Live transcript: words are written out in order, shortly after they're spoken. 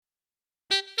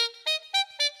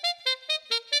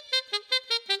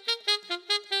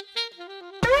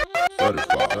Ok.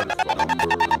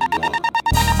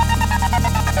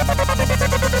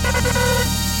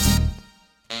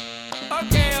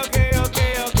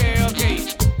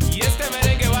 Y este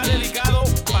merengue va dedicado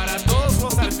para todos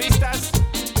los artistas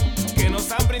que nos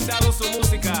han brindado su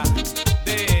música.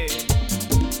 De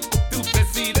tu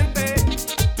presidente.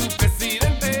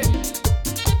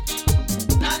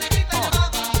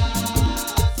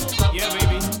 Yeah,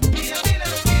 baby. Here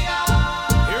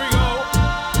we go.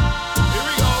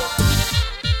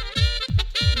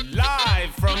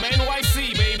 Live from NYC,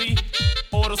 baby.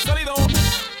 Oro sólido.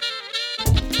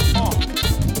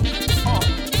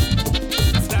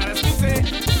 Hasta las 15.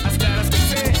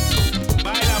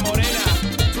 Baila morena.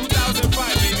 2005,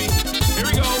 baby. Here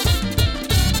we go.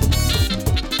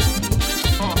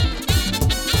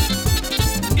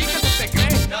 ¿Y qué tú te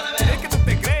crees? ¿Y qué tú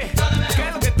te crees? ¿Qué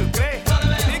es lo que tú crees?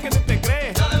 ¿Y qué tú te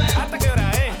crees? ¿Hasta qué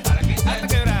hora es? ¿Hasta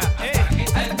qué hora es?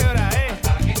 ¿Hasta qué hora es?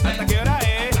 ¿Hasta qué hora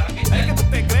es? ¿Ay, que tú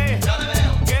te crees?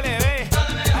 ¿Qué le ves?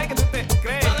 Ay, que tú te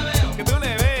crees? ¿Que tú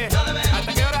le ves?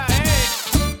 ¿Hasta qué hora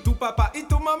es? Tu papá y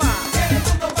tu mamá.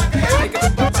 Ay, que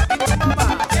tu papá y tu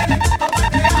mamá.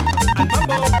 Al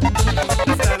mambo.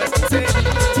 Hasta las 15.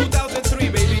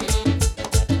 2003, baby.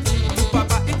 Tu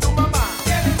papá y tu mamá.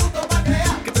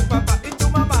 Que tu papá y tu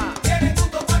mamá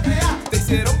te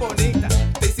hicieron bonita,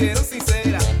 te hicieron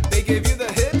sincera. They gave you the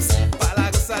hips para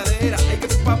la gozadera. Ay, que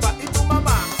tu papá y tu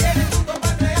mamá.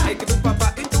 Ay, que tu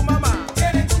papá y tu mamá.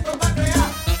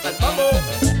 Al mambo.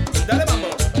 Dale mambo.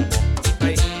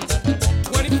 Ay.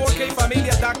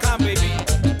 24kfamilia.com, baby.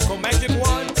 Con Magic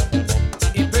One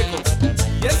y BbKuy.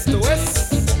 Y esto es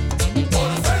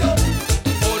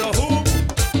Oro Hoop.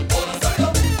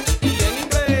 Y en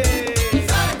inglés.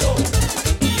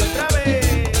 Y otra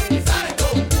vez.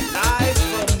 Live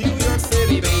from New York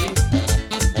City, baby.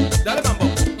 Dale mambo.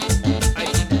 Ay.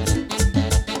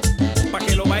 Pa'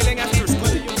 que lo bailen after school.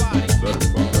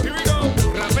 Here we go.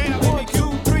 Rapea, BbKuy.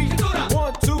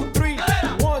 1, 2, 3.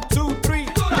 1, 2, 3. 1, 2, 3.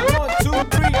 1, 2,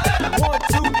 3. 1,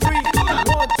 2, 3.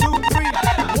 1, 2,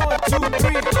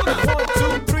 3. 1,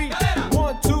 2, 3.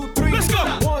 1, 2, 3. Let's go.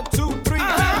 1, 2, 3.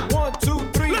 1, 2,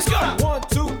 3. Let's go. 1,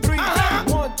 2, 3.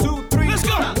 1, 2, 3. Let's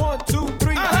go. 1, 2,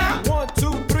 3. 1,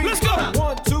 2, 3. Let's go.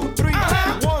 1, 2, 3.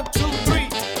 1, 2, 3.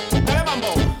 Dale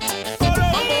mambo.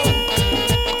 Mambo.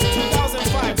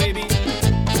 2005, baby.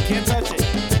 Can't touch it.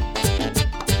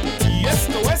 Y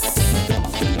esto es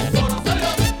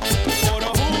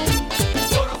Oro Hoop.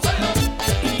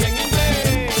 Y en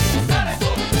inglés.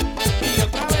 Y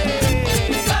otra vez.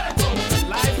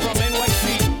 Live from NYC.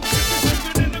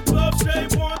 In the club, say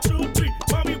 1, 2, 3.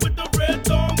 Mommy with the red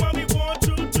thong, mommy 1,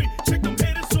 2, 3. Check them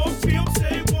haters off, pimp,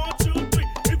 say 1, 2, 3.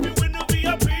 If you in the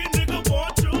VIP, nigga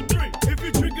 1, 2, 3. If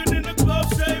you drinking in the club,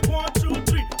 say 1, 2,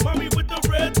 3. Mommy with the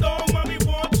red thong, mommy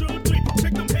 1, 2, 3.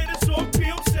 Check them haters off,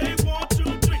 pimp, say 1,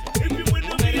 2, 3. If you in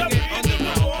the VIP,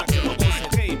 nigga 1, 2,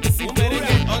 3. Un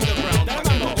merengue underground. Dale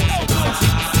mambo.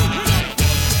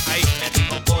 Ay.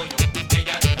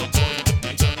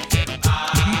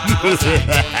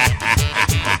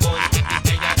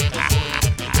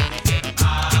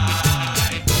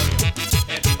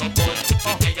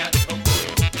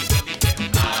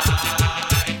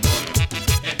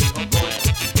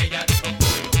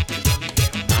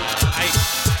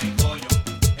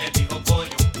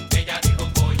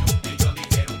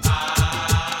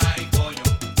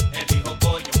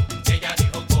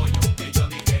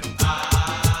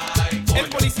 El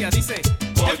policía dice,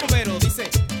 el bombero dice,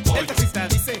 el taxista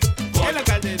dice, el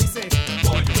alcalde dice,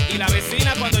 y la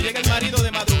vecina cuando llega el marido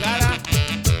de madrugada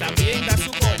también da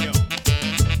su coño.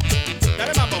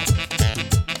 Dale mambo.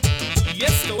 Y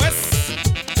esto es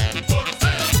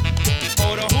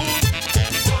Oro Hoop.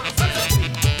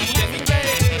 Y en inglés.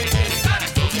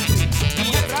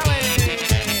 Y otra vez.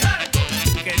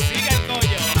 Que siga el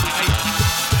coño. Ay.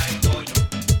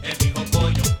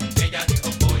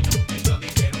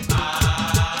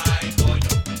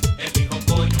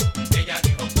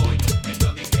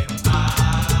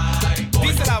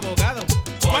 Dice el abogado,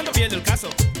 cuando viene el caso,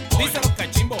 dice los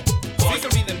cachimbos, si se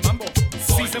olvida el mambo,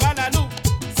 si se va la luz,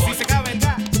 si se cabe el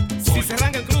gas, si se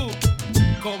arranca el club,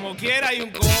 como quiera hay un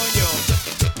coño.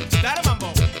 Dale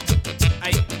mambo.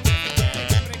 Ahí.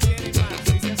 Siempre quieren más,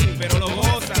 dice así, pero lo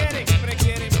gozan. Siempre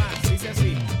quieren más, dice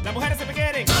así. Las mujeres se me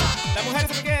quieren, las mujeres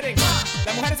se me quieren,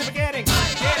 las mujeres se me quieren,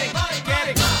 quieren.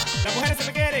 Las mujeres se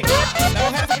me quieren, las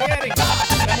mujeres se me quieren,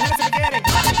 las mujeres se me quieren,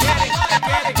 quieren.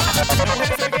 Las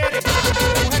mujeres se me quieren,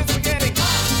 las mujeres se me quieren,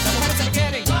 las mujeres se me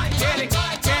quieren,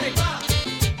 quieren.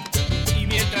 Y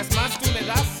mientras más tú le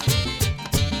das,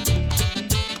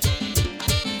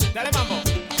 dale mambo.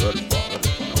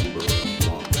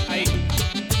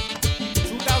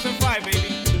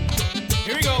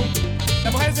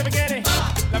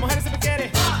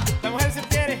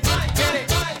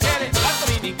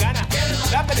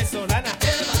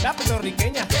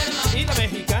 puertorriqueña y la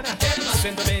mexicana,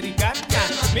 centroamericana,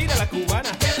 mira la cubana,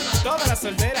 todas las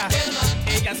solteras,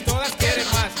 ellas todas quieren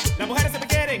más. Las mujeres se me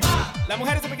quieren, las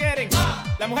mujeres se me quieren,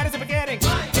 las mujeres se me quieren,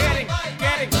 quieren,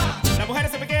 quieren, las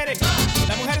mujeres se me quieren,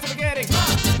 las mujeres se me quieren,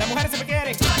 las mujeres se me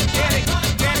quieren, quieren,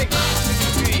 quieren.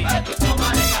 Sí.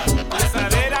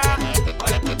 Gozadera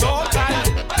total.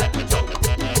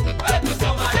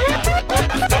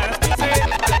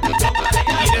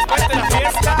 Y después de la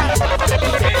fiesta,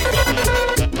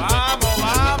 vamos,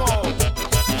 vamos.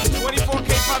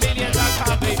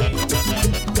 24kfamilia.com, baby.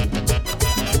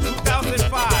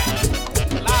 2005,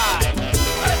 live.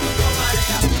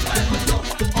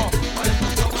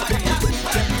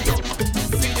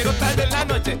 Si llego tarde en la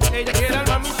noche, ella quiere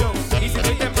armar mi show. Y si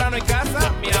estoy temprano en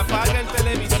casa, me apaga el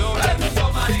televisor.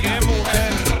 ¡Qué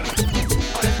mujer!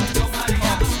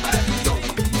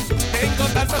 Tengo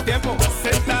tanto tiempo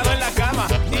sentado en la cama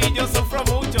y yo sufro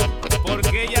mucho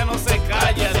porque ella no se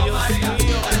calla, Dios mío.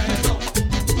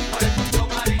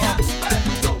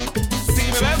 Si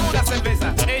me bebo una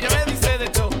cerveza, ella me dice de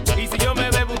todo. Y si yo me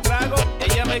bebo un trago,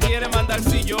 ella me quiere mandar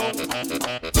sillón.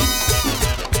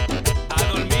 A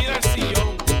dormir al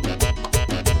sillón.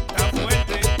 Tan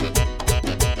fuerte.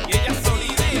 Y ella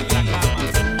solita en la cama.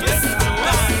 Yes,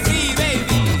 sí,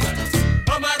 baby.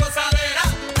 Toma gozadera,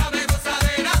 dame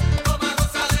gozadera, toma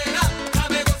gozadera,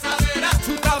 dame gozadera.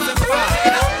 2005. Dame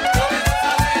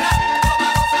gozadera, toma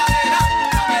gozadera,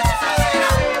 dame gozadera,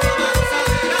 toma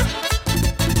gozadera.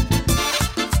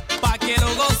 Pa' que lo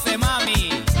goce, mami.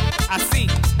 Así,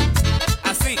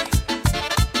 así.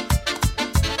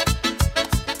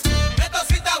 Esto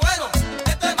sí está bueno,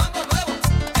 esto es mambo nuevo.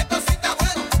 Esto sí está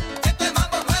bueno, esto es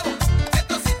mambo nuevo.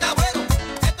 Esto sí está bueno,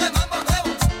 esto es mambo nuevo.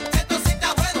 Esto sí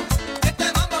está bueno, esto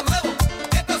es mambo nuevo.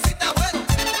 Esto sí está bueno.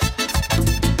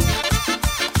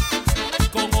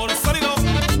 Con oro sólido,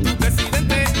 tu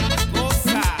presidente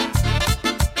goza.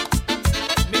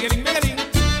 Miguelín, Miguelín.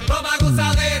 Toma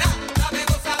gozadera, dame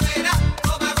gozadera,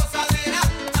 toma gozadera,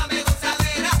 dame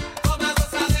gozadera, toma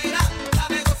gozadera,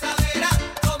 dame gozadera,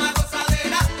 toma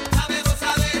gozadera, dame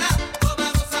gozadera, toma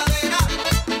gozadera.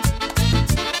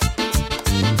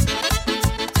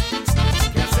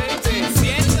 ¿Qué aceite?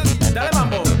 Siéntate. Dale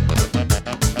mambo.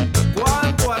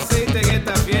 ¿Cuánto aceite en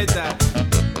esta fiesta?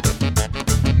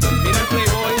 Mira el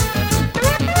Playboy.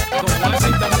 Como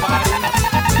aceite al party.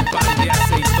 Party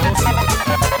aceitoso.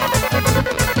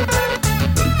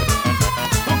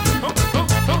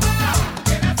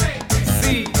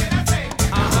 Sí.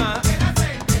 Ajá.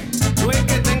 No es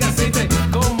que tenga aceite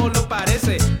como lo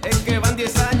parece. Es que van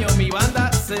 10 años, mi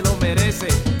banda se lo merece.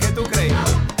 ¿Qué tú crees?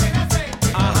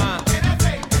 Ajá.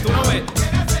 Tú no ves.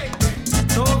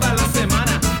 Toda la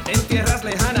semana en tierras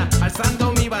lejanas,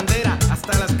 alzando mi bandera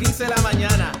hasta las 15 de la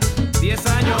mañana. 10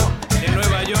 años en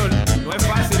Nueva York, no es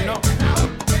fácil, no.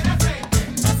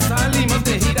 Salimos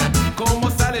de gira, como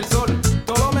sale el sol.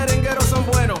 Todos los merengueros son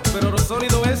buenos, pero lo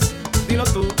sólido es, dilo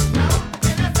tú.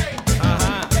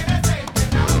 Ajá.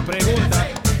 Pregunta,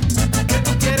 ¿qué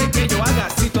tú quieres que yo haga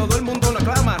si todo el mundo lo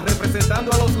aclama?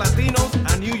 Representando a los latinos,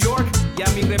 a New York y a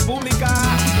mi república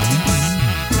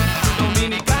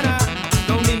dominicana,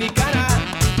 dominicana.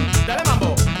 Dale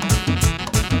mambo.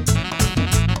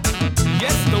 Y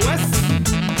esto es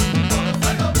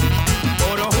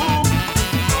Oro Hoop.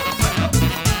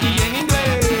 Y en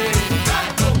inglés.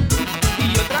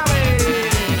 Y otra vez.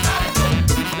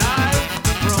 Live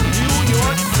from New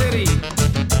York City.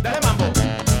 Dale mambo.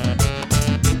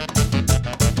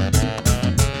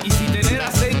 Y si tener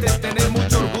aceite es tener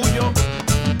mucho orgullo,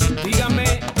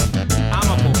 dígame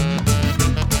Amapo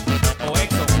o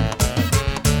Exxon.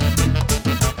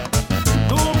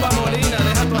 Tumba Molina,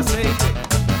 deja tu aceite.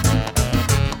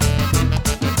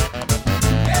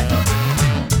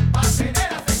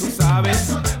 Tú sabes.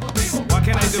 What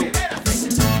can I do?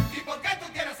 ¿Y por qué tú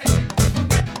tienes aceite?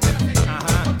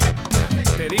 Ajá.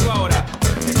 Te digo ahora.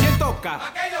 ¿Quién toca?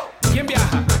 Aquello, ¿Quién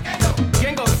viaja? aquello,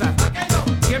 ¿Quién goza? aquello,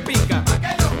 ¿Quién pica?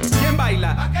 aquello, ¿Quién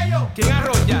baila? aquello, ¿Quién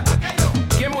arrolla? aquello,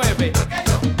 ¿Quién mueve?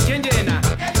 aquello, ¿Quién llena?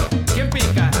 aquello, ¿Quién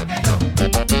pica? aquello.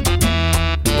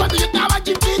 Cuando yo estaba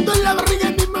chiquito en la barriga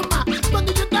de mi mamá,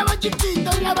 cuando yo estaba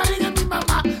chiquito en la barriga de mi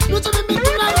mamá, no se me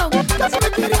metió un ladrón, casi me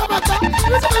quería matar,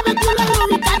 no se me metió un ladrón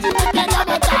y casi me quería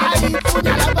matar. Y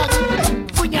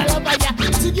puñala para allá,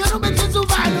 si Dios no mete su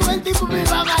mano, el tipo me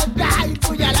va a matar. Y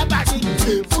puñala para aquí,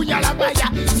 puñala para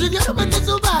allá, si Dios no mete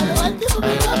su mano, el tipo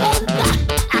me va a matar.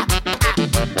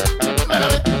 Bueno,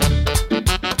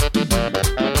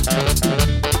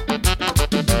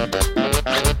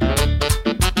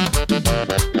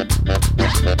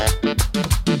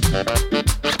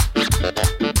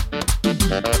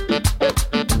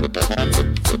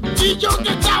 Y yo que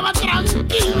estaba atrás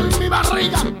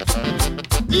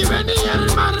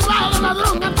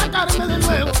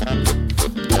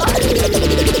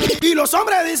los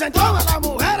hombres dicen toma, las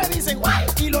mujeres dicen guay.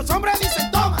 Y los hombres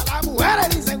dicen toma, las mujeres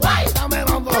dicen guay. Dame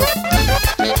mambo.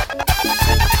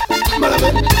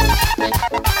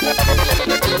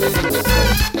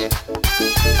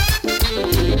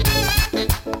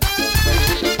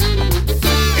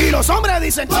 Y los hombres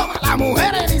dicen toma, las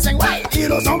mujeres dicen guay. Y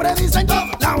los hombres dicen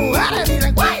toma, las mujeres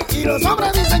dicen guay. Y los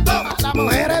hombres dicen toma, las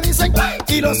mujeres dicen guay.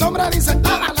 Y los hombres dicen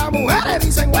toma, las mujeres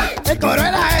dicen guay. El coro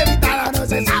de la evitada no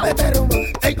se sabe este rumbo.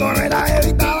 El coro de la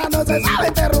evitada no se sabe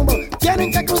este rumbo.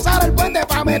 Tienen que cruzar el puente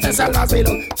pa' meterse al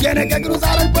vacilo. Tienen que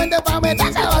cruzar el puente pa'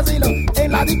 meterse al vacilo.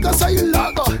 En la disco soy un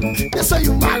loco, yo soy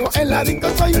un mago. En la disco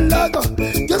soy un loco,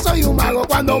 yo soy un mago.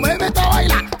 Cuando me meto a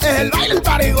bailar, es el baile el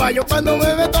pariguayo. Cuando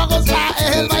me meto a gozar,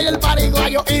 es el baile el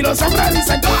pariguayo. Y los hombres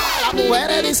dicen todo, las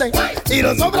mujeres dicen guay. Y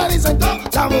los hombres dicen todo,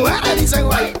 las mujeres dicen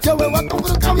guay. Yo me voy a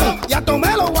comprar un camión y a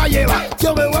Tomé lo voy a llevar.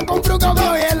 Yo me voy a comprar un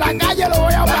camión y en la calle lo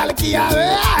voy a parquear.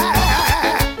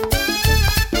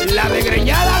 La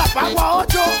desgreñada la pago a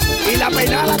 8 y la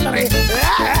peinada a 3.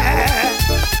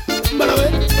 ¿Me lo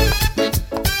ven?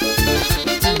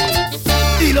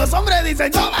 Y los hombres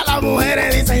dicen toma, las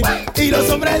mujeres dicen. Y los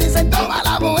hombres dicen toma,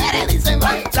 las mujeres dicen.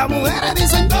 Las mujeres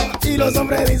dicen toma, y los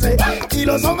hombres dicen. Y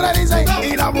los hombres dicen,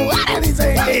 y las mujeres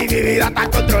dicen. Y mi vida está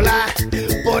controlada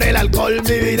por el alcohol,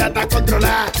 mi vida está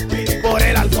controlada por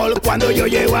el alcohol. Cuando yo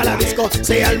llego a la disco,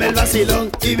 se arma el vacilón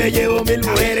y me llevo 1000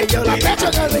 mujeres. Yo la pecho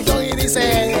en el rincón y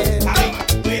dice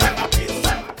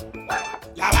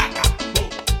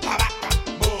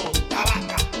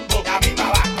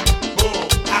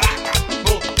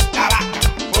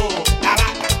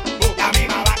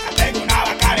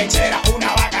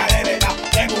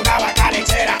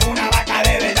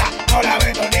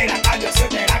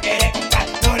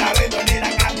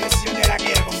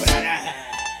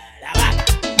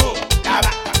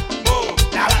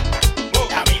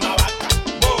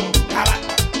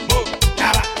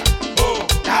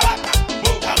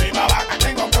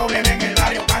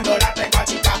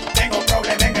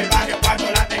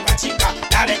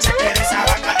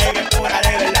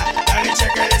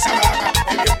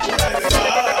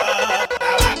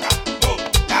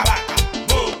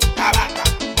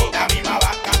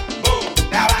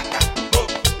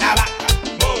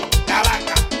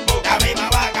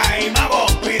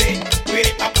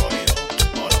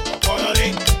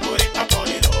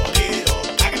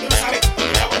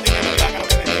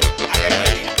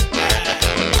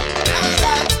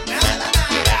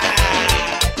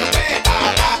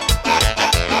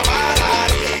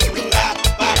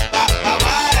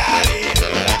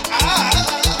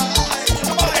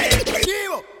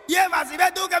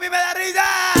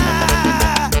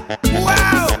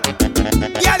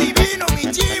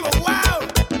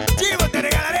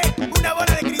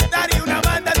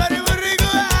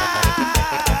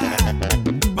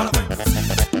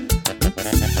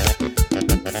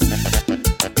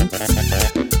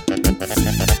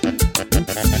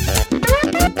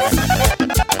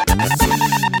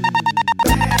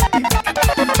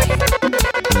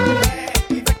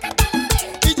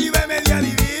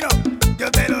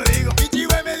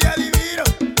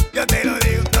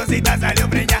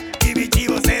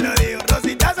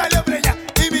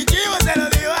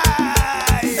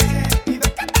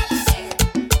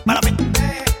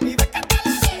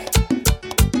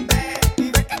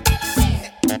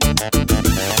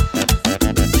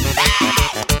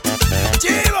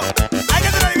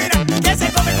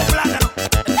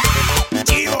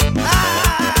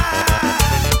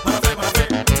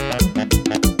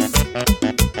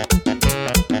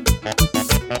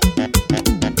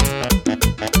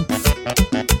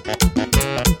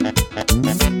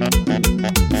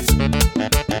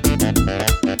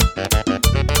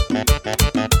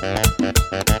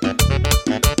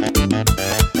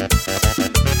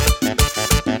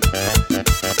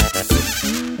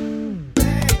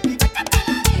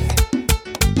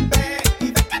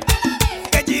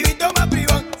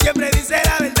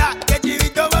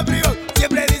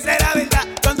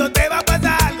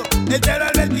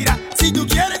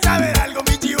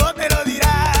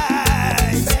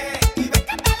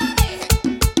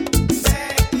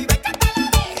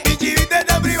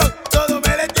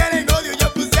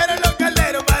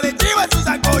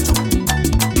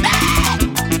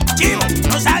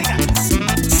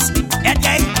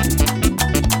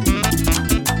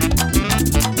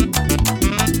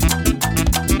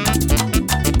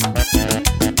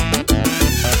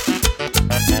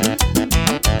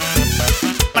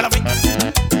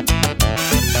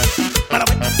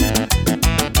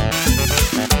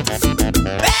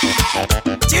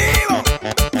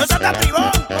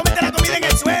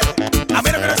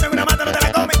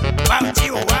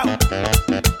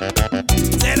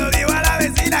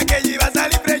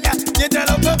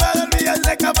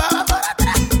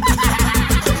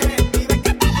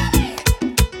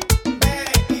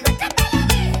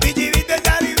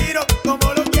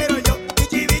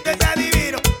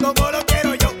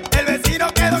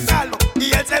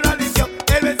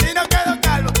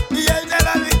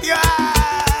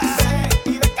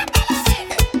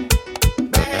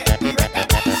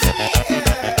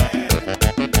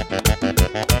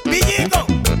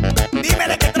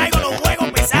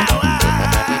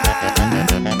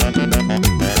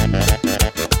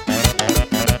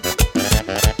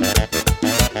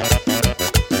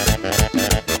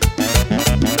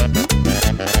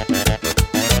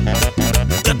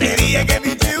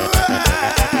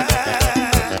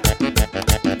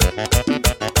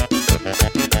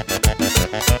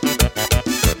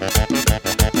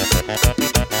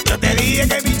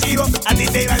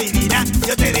iba a vivir.